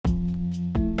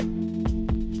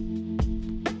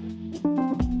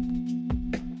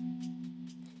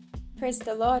Praise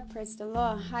the Lord, praise the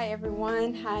Lord. Hi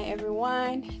everyone.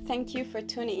 Thank you for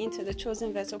tuning into the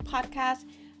Chosen Vessel podcast.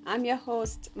 I'm your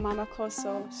host, Mama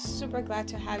Koso. Super glad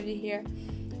to have you here.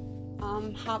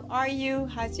 How are you?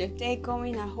 How's your day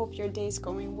going? I hope your day is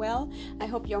going well. I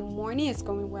hope your morning is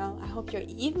going well. I hope your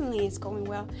evening is going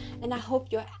well. And I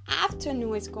hope your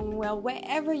afternoon is going well.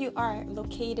 Wherever you are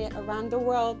located around the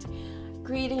world,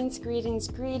 greetings.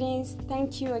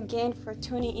 Thank you again for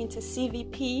tuning into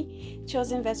CVP,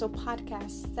 Chosen Vessel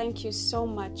Podcast. Thank you so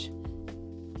much.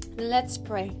 Let's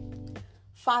pray.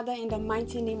 Father, in the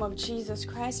mighty name of Jesus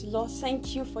Christ, Lord,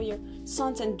 thank you for your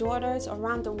sons and daughters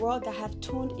around the world that have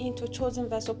tuned into Chosen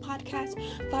Vessel Podcast.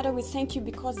 Father, we thank you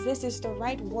because this is the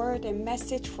right word and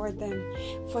message for them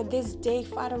for this day.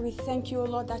 Father, we thank you,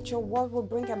 Lord, that your word will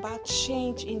bring about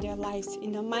change in their lives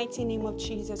in the mighty name of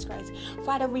Jesus Christ.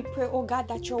 Father, we pray, oh God,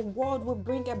 that your word will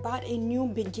bring about a new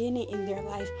beginning in their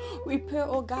life. We pray,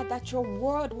 oh God, that your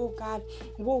word, oh God,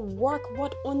 will work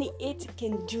what only it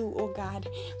can do, oh God.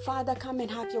 Father, come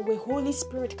and have your way. Holy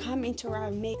Spirit, come into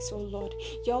our midst, oh Lord.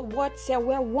 Your word said,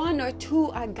 where one or two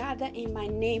are gathered in my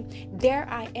name, there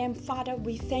I am. Father,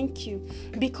 we thank you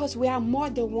because we are more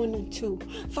than one or two.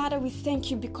 Father, we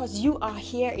thank you because you are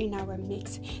here in our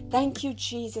midst. Thank you,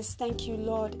 Jesus. Thank you,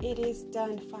 Lord. It is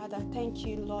done, Father. Thank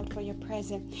you, Lord, for your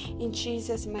presence. In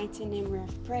Jesus' mighty name we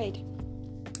have prayed.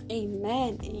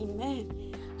 Amen.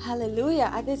 Hallelujah.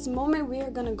 At this moment, we are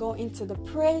going to go into the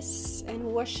praise and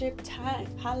worship time.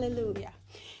 Hallelujah.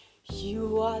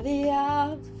 You are the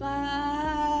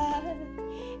Alpha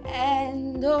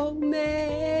and Omega.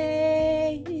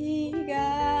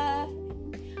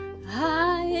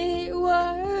 I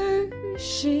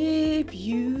worship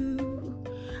you,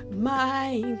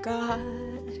 my God,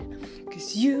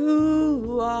 'cause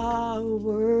you are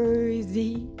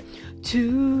worthy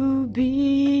to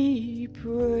be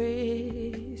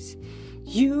praised.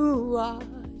 You are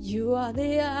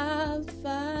the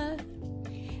Alpha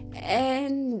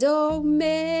and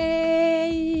Omega.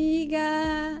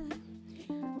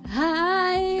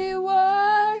 I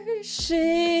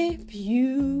worship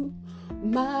you,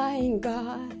 my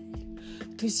God,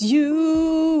 'cause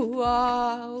you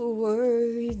are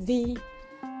worthy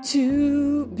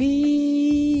to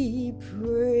be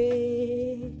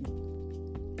praised.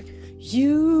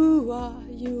 You are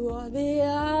the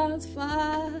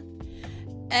Alpha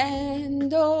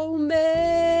and Omega.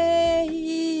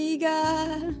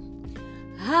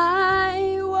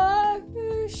 I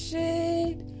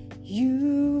worship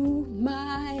you,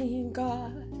 my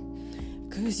God,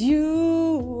 'cause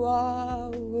you are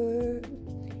worthy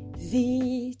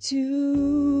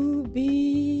to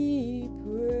be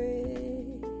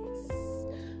praised.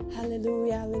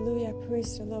 Hallelujah.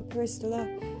 Praise the Lord.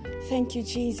 Thank you,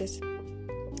 Jesus.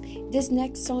 This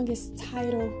next song is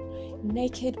titled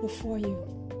Naked Before You.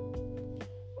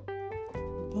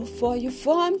 Before you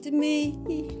formed me,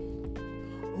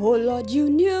 oh Lord, you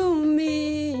knew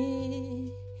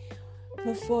me.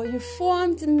 Before you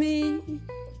formed me,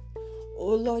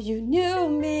 oh Lord, you knew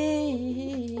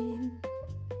me.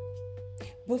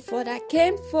 Before I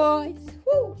came forth,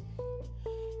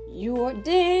 you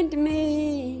ordained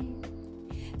me,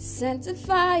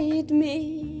 sanctified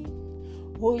me.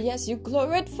 Oh yes, you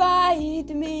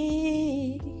glorified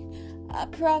me, a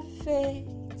prophet.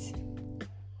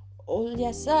 Oh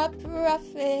yes, a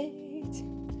prophet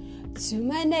to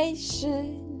my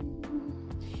nation,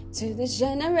 to the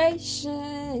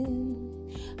generation.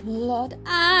 Lord,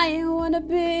 I wanna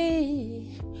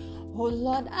be. Oh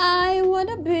Lord, I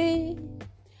wanna be.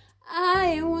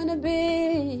 I wanna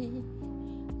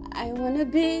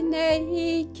be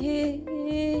naked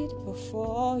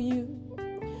before you.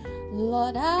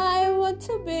 Lord, I want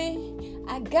to be,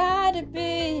 I gotta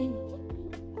be,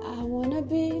 I wanna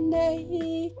be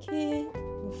naked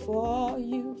before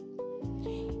you.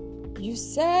 You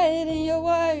said in your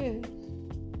word,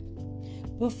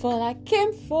 before I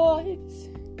came forth,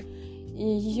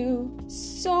 you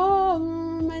saw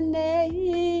my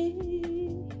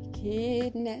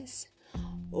nakedness.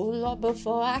 Oh Lord,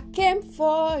 before I came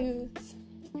forth,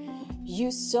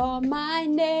 you saw my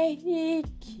nakedness.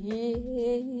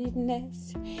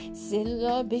 Say,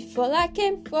 Lord, before I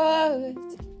came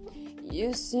forth,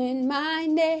 you seen my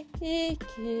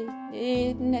nakedness.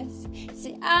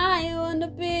 Say, I wanna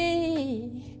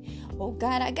be. Oh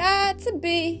God, I got to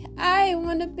be. I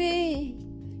wanna be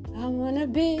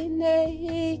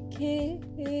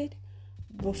naked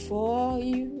before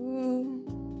you.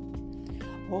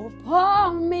 Oh,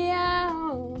 pour me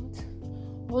out.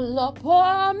 Oh Lord,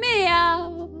 pour me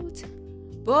out.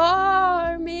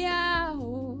 Pour me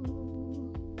out.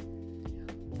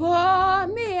 Pour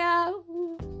me out.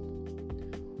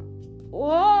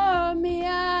 Pour me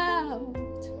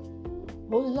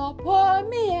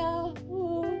Lord,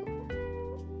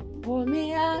 pour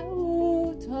me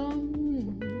out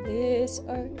on this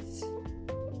earth.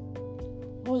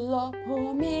 Oh Lord,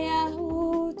 pour me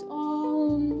out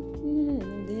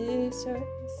on this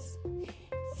earth.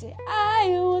 Say, I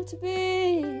want to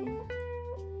be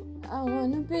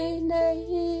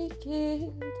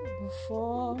naked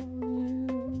before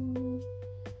you.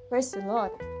 Praise the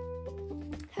Lord.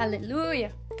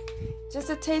 Hallelujah. Just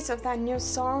a taste of that new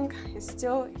song. It's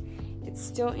still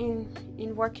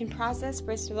in work in process.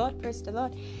 Praise the Lord. Praise the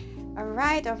Lord. All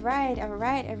right,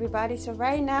 everybody. So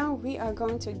right now we are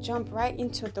going to jump right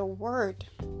into the word.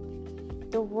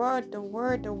 The word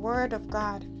of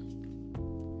God.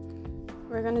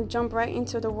 We're going to jump right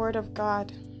into the word of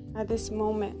God at this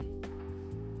moment.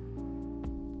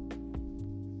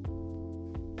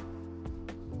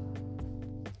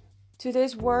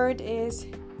 Today's word is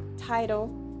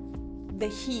titled The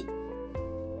Heat.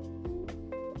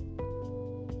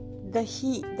 The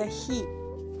heat.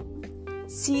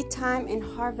 Seed time and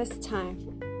harvest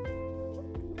time.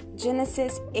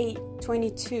 Genesis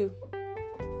 8:22.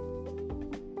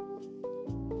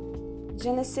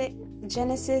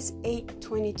 Genesis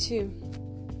 8:22.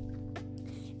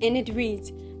 And it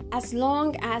reads, as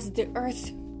long as the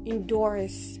earth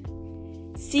endures,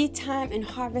 seed time and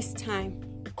harvest time,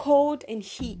 cold and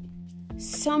heat,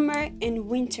 summer and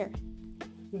winter,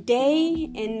 day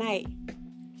and night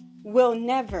will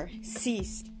never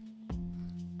cease.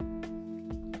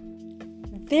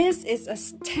 This is a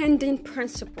standing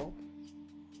principle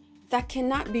that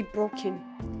cannot be broken.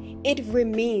 It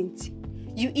remains.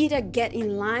 You either get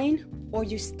in line or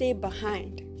you stay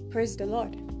behind. Praise the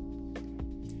Lord.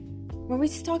 When we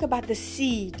talk about the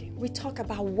seed, we talk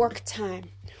about work time.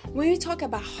 When we talk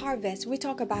about harvest, we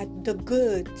talk about the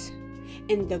good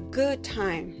and the good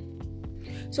time.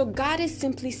 So God is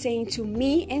simply saying to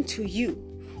me and to you,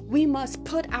 we must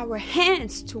put our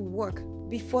hands to work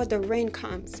before the rain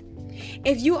comes.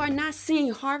 If you are not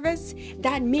seeing harvest,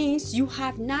 that means you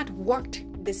have not worked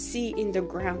the seed in the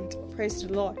ground. Praise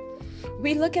the Lord.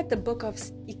 We look at the book of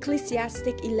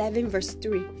Ecclesiastes 11 verse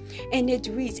 3, and it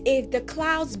reads, if the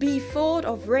clouds be full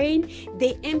of rain,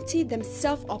 they empty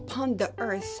themselves upon the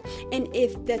earth. And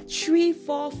if the tree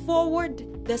fall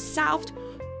forward the south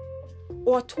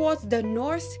or towards the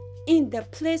north, in the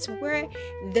place where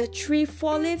the tree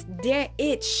falleth, there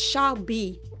it shall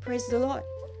be. Praise the Lord.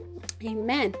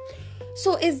 Amen.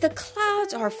 So if the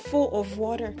clouds are full of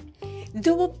water,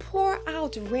 they will pour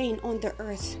out rain on the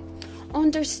earth.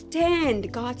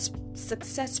 Understand God's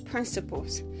success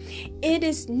principles. It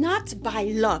is not by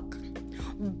luck,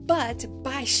 but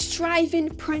by striving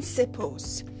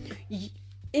principles.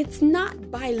 It's not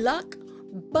by luck,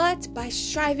 but by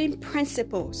striving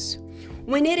principles.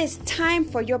 When it is time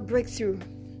for your breakthrough,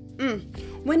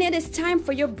 when it is time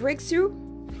for your breakthrough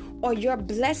or your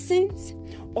blessings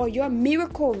or your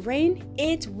miracle rain,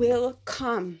 it will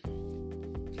come.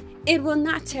 It will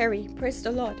not tarry. Praise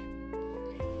the Lord.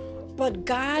 But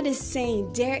God is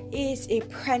saying there is a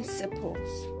principles.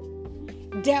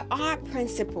 There are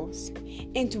principles,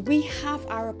 and we have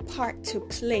our part to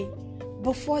play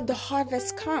before the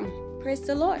harvest come. Praise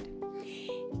the Lord.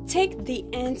 Take the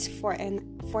ants for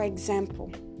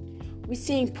example. We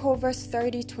see in Proverbs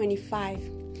 30:25,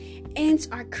 ants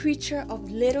are creatures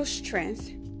of little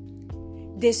strength.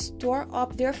 They store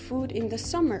up their food in the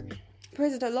summer.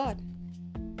 Praise the Lord.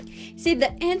 See,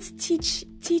 the ants teach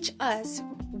us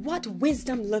what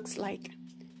wisdom looks like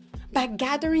by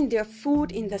gathering their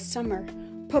food in the summer,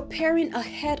 preparing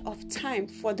ahead of time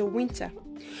for the winter.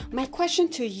 My question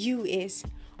to you is,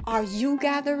 are you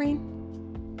gathering?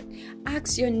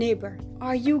 Ask your neighbor,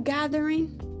 are you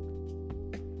gathering?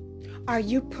 Are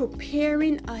you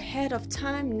preparing ahead of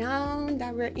time now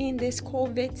that we're in this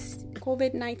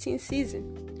COVID-19 season?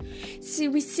 See,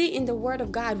 we see in the Word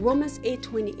of God, Romans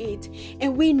 8:28,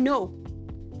 and we know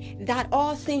that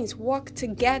all things work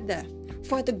together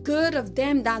for the good of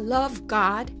them that love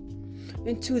God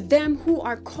and to them who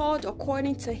are called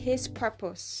according to His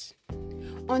purpose.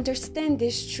 Understand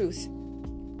this truth.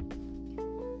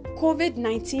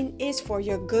 COVID-19 is for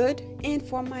your good and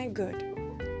for my good.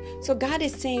 So God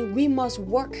is saying we must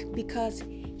work, because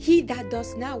he that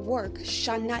does not work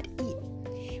shall not eat.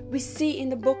 We see in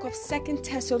the book of 2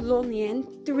 Thessalonians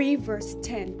 3 verse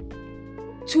 10.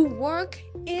 To work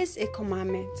is a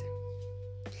commandment.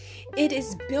 It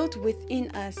is built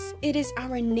within us. It is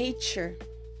our nature.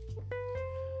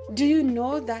 Do you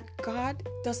know that God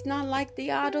does not like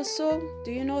the idle soul?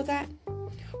 Do you know that?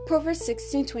 Proverbs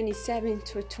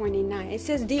 16:27-29. It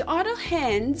says, the idle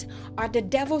hands are the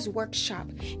devil's workshop.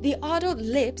 The idle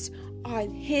lips are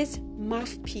his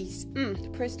mouthpiece.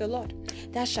 Praise the Lord.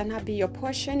 That shall not be your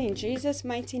portion in Jesus'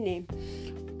 mighty name.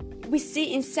 We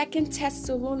see in 2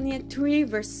 Thessalonians 3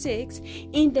 verse 6,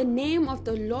 in the name of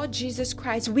the Lord Jesus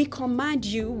Christ, we command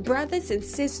you, brothers and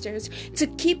sisters, to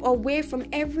keep away from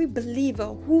every believer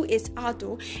who is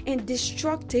idle and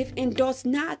destructive and does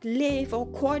not live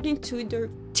according to the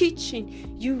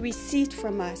teaching you received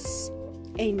from us.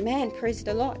 Amen. Praise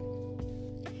the Lord.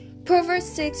 Proverbs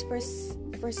 6 verse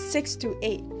 6 to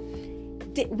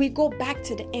 8. We go back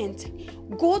to the end.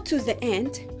 Go to the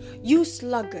end, you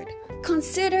sluggard.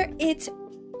 Consider its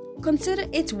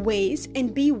ways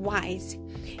and be wise.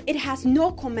 It has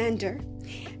no commander,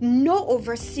 no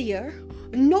overseer,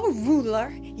 no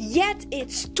ruler, yet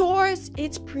it stores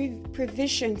its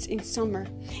provisions in summer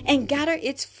and gather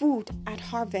its food at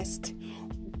harvest.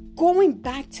 Going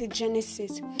back to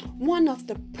Genesis, one of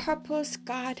the purpose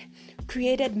God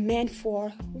created man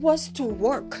for was to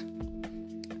work.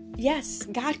 Yes,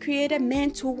 God created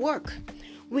man to work.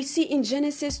 We see in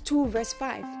Genesis 2 verse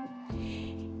 5.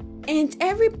 And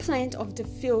every plant of the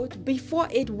field before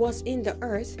it was in the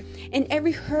earth, and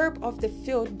every herb of the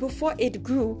field before it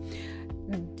grew,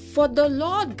 for the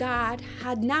Lord God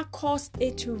had not caused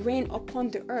it to rain upon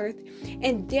the earth,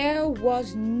 and there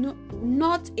was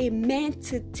not a man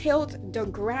to till the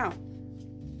ground.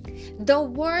 The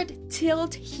word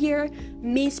tilled here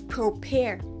means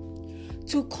prepare,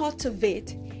 to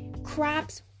cultivate,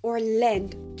 crops or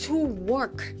land, to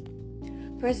work.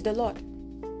 Praise the Lord.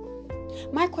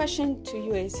 My question to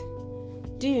you is,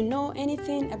 do you know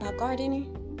anything about gardening?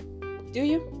 Do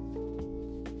you?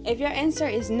 If your answer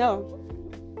is no,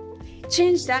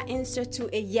 change that answer to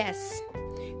a yes,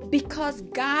 because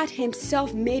God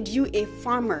himself made you a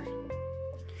farmer.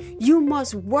 You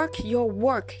must work your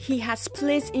work he has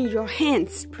placed in your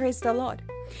hands. Praise the Lord.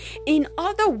 In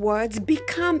other words,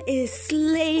 become a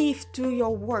slave to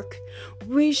your work,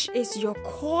 which is your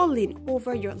calling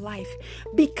over your life.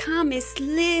 Become a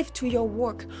slave to your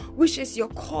work, which is your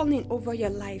calling over your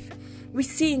life. We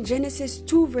see in Genesis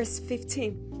 2 verse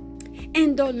 15.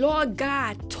 And the Lord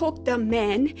God took the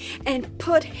man and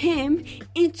put him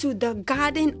into the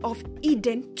Garden of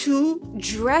Eden to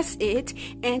dress it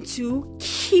and to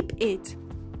keep it.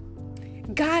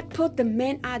 God put the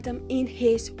man Adam in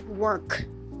his work.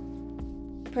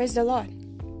 Praise the Lord.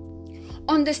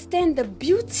 Understand the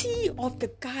beauty of the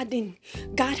garden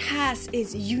God has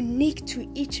is unique to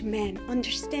each man.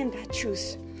 Understand that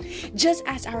truth. Just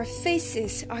as our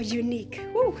faces are unique.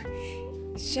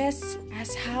 Just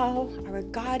as how our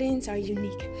gardens are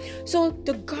unique. So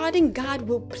the garden God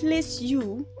will place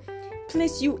you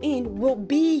in will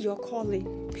be your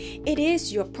calling. It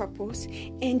is your purpose,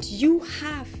 and you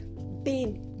have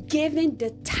been given the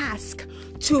task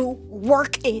to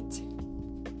work it.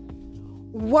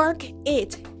 Work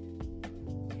it.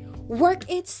 Work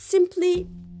it simply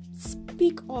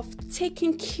speak of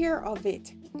taking care of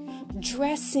it,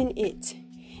 dressing it,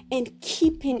 and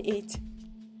keeping it.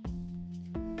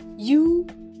 You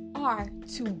are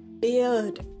to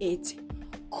build it,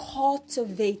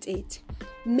 cultivate it,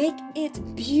 make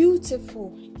it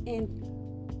beautiful and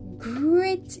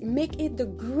great, make it the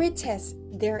greatest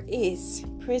there is.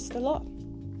 Praise the Lord.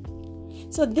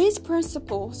 So these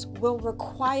principles will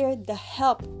require the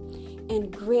help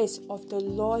and grace of the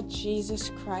Lord Jesus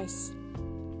Christ.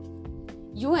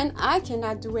 You and I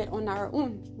cannot do it on our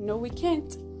own. No, we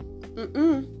can't.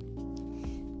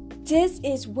 This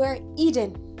is where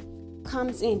Eden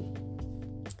comes in.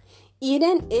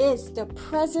 Eden is the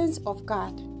presence of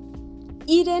God.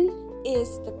 Eden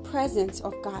is the presence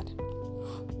of God.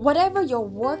 Whatever your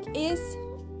work is,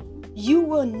 you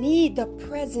will need the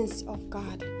presence of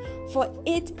God. For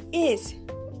it is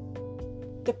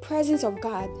the presence of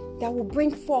God that will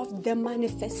bring forth the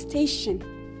manifestation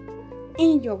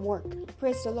in your work.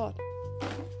 Praise the Lord.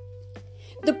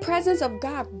 The presence of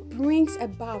God brings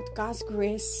about God's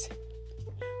grace.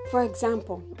 For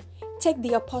example, take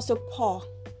the Apostle Paul,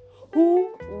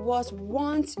 who was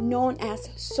once known as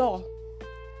Saul.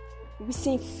 We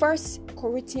see in 1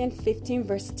 Corinthians 15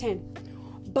 verse 10.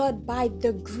 But by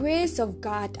the grace of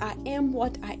God, I am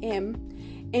what I am,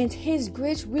 and his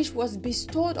grace which was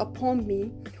bestowed upon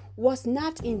me was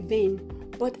not in vain,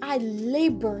 but I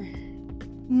labor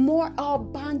more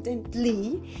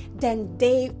abundantly than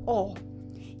they all.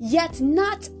 Yet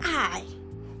not I,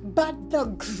 but the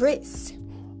grace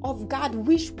of God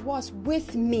which was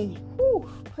with me.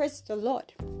 Praise the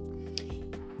Lord.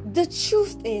 The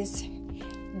truth is,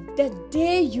 the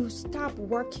day you stop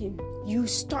working, you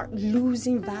start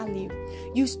losing value.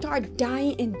 You start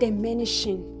dying and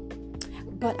diminishing.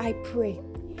 But I pray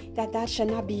that shall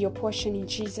not be your portion in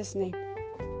Jesus' name.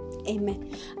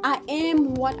 Amen. I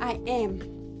am what I am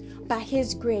by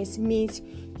His grace means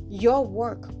your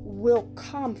work will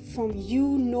come from you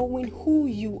knowing who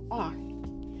you are.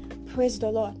 Praise the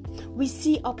Lord. We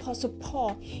see Apostle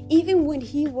Paul, even when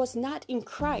he was not in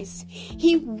Christ,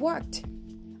 he worked,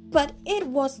 but it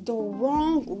was the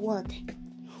wrong work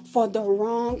for the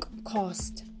wrong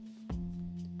cause.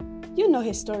 You know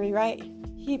his story, right?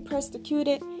 He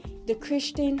persecuted the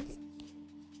Christians.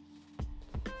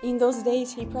 In those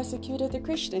days, he persecuted the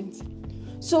Christians.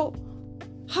 So,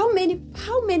 how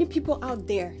many people out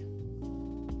there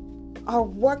are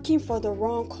working for the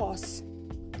wrong cause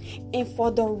and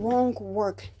for the wrong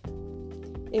work?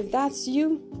 If that's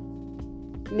you,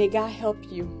 may God help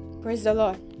you. Praise the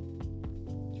Lord.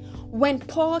 When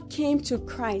Paul came to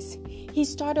Christ, he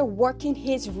started working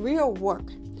his real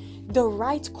work, the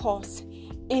right cause.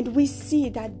 And we see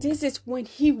that this is when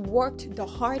he worked the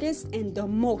hardest and the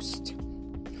most.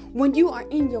 When you are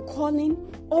in your calling,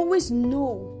 always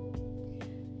know.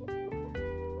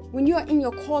 When you are in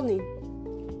your calling,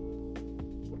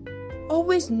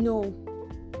 always know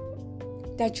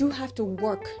that you have to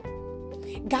work.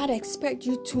 God expects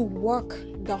you to work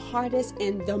the hardest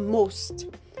and the most.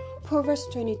 Proverbs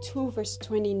 22 verse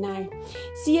 29.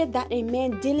 See it that a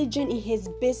man diligent in his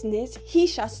business, he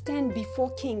shall stand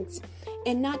before kings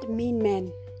and not mean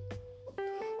men.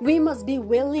 We must be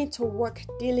willing to work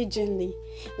diligently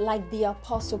like the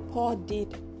Apostle Paul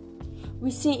did. We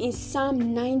see in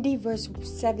Psalm 90 verse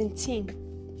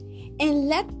 17. And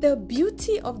let the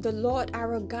beauty of the Lord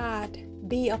our God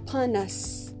be upon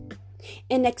us,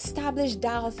 and establish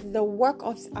thou the work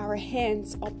of our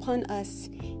hands upon us.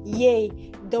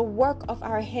 Yea, the work of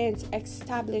our hands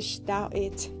establish thou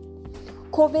it.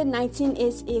 COVID-19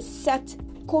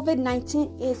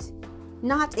 is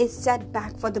not a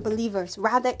setback for the believers.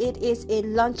 Rather, it is a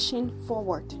launching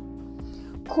forward.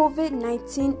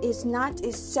 COVID-19 is not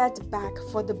a setback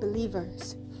for the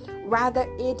believers. Rather,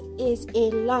 it is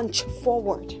a launch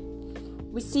forward.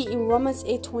 We see in Romans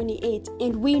 8:28,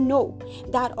 and we know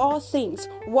that all things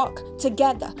work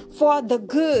together for the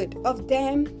good of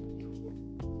them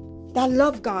that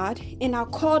love God and are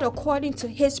called according to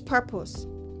His purpose.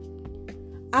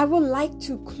 I would like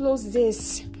to close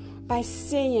this by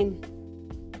saying,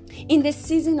 in the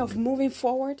season of moving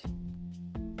forward,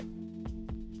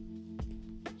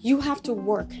 you have to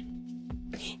work.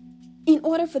 In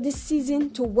order for this season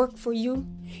to work for you,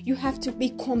 you have to be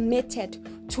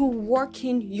committed to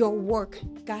working your work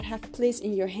God has placed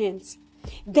in your hands.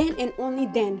 Then and only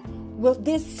then will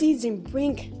this season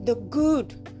bring the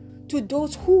good to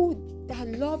those who that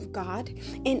love God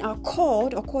and are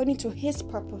called according to His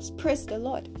purpose. Praise the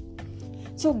Lord.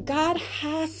 So God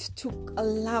has to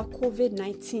allow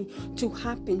COVID-19 to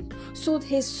happen so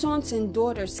His sons and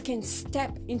daughters can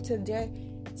step into their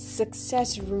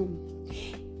success room.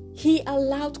 He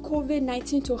allowed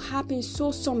COVID-19 to happen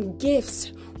so some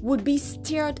gifts would be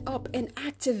stirred up and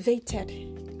activated.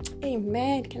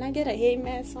 Amen. Can I get an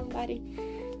amen, somebody?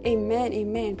 Amen,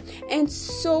 amen. And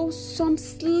so some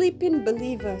sleeping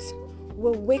believers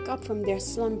will wake up from their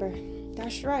slumber.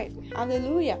 That's right.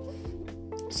 Hallelujah.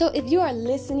 So if you are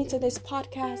listening to this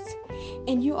podcast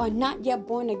and you are not yet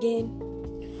born again,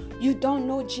 you don't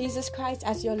know Jesus Christ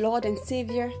as your Lord and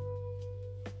Savior,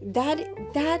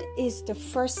 that is the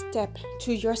first step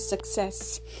to your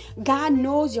success. God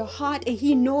knows your heart and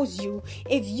He knows you.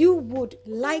 If you would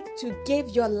like to give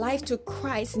your life to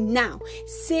Christ now,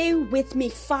 say with me,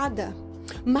 Father,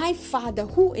 my Father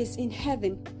who is in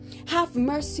heaven, have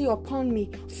mercy upon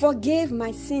me. Forgive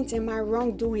my sins and my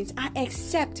wrongdoings. I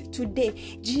accept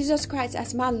today Jesus Christ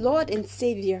as my Lord and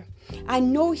Savior. I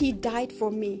know He died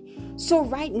for me. So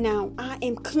right now, I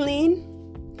am clean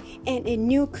and a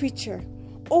new creature.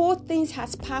 All things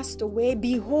has passed away.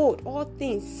 Behold, all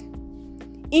things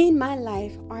in my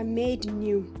life are made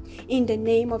new. In the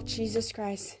name of Jesus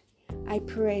Christ, I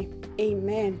pray.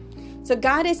 Amen. So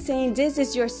God is saying this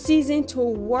is your season to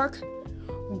work.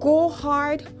 Go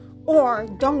hard or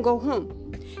don't go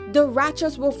home. The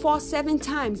righteous will fall 7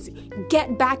 times.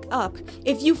 Get back up.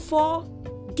 If you fall,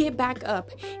 get back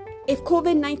up. If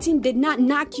COVID-19 did not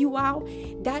knock you out,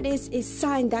 that is a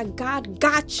sign that God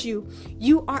got you.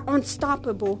 You are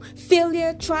unstoppable.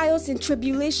 Failure, trials, and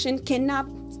tribulation cannot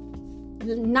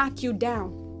knock you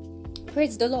down.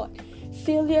 Praise the Lord.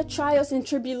 Failure, trials, and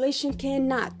tribulation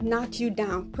cannot knock you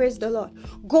down. Praise the Lord.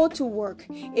 Go to work.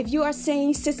 If you are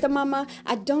saying, Sister Mama,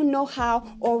 I don't know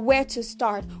how or where to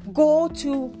start, go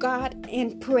to God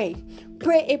and pray.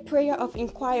 Pray a prayer of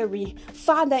inquiry.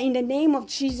 Father, in the name of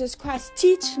Jesus Christ,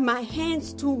 teach my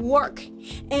hands to work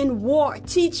and war.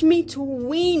 Teach me to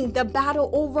win the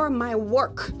battle over my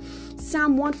work.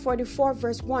 Psalm 144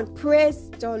 verse 1.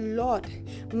 Praise the Lord,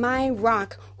 my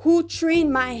rock, who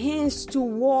trained my hands to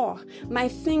war, my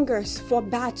fingers for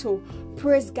battle.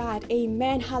 Praise God.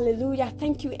 Amen. Hallelujah.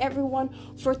 Thank you everyone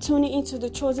for tuning into the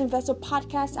Chosen Vessel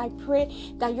podcast. I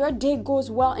pray that your day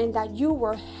goes well and that you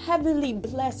were heavily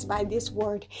blessed by this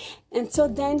word. Until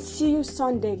then, see you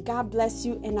Sunday. God bless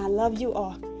you and I love you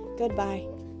all.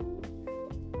 Goodbye.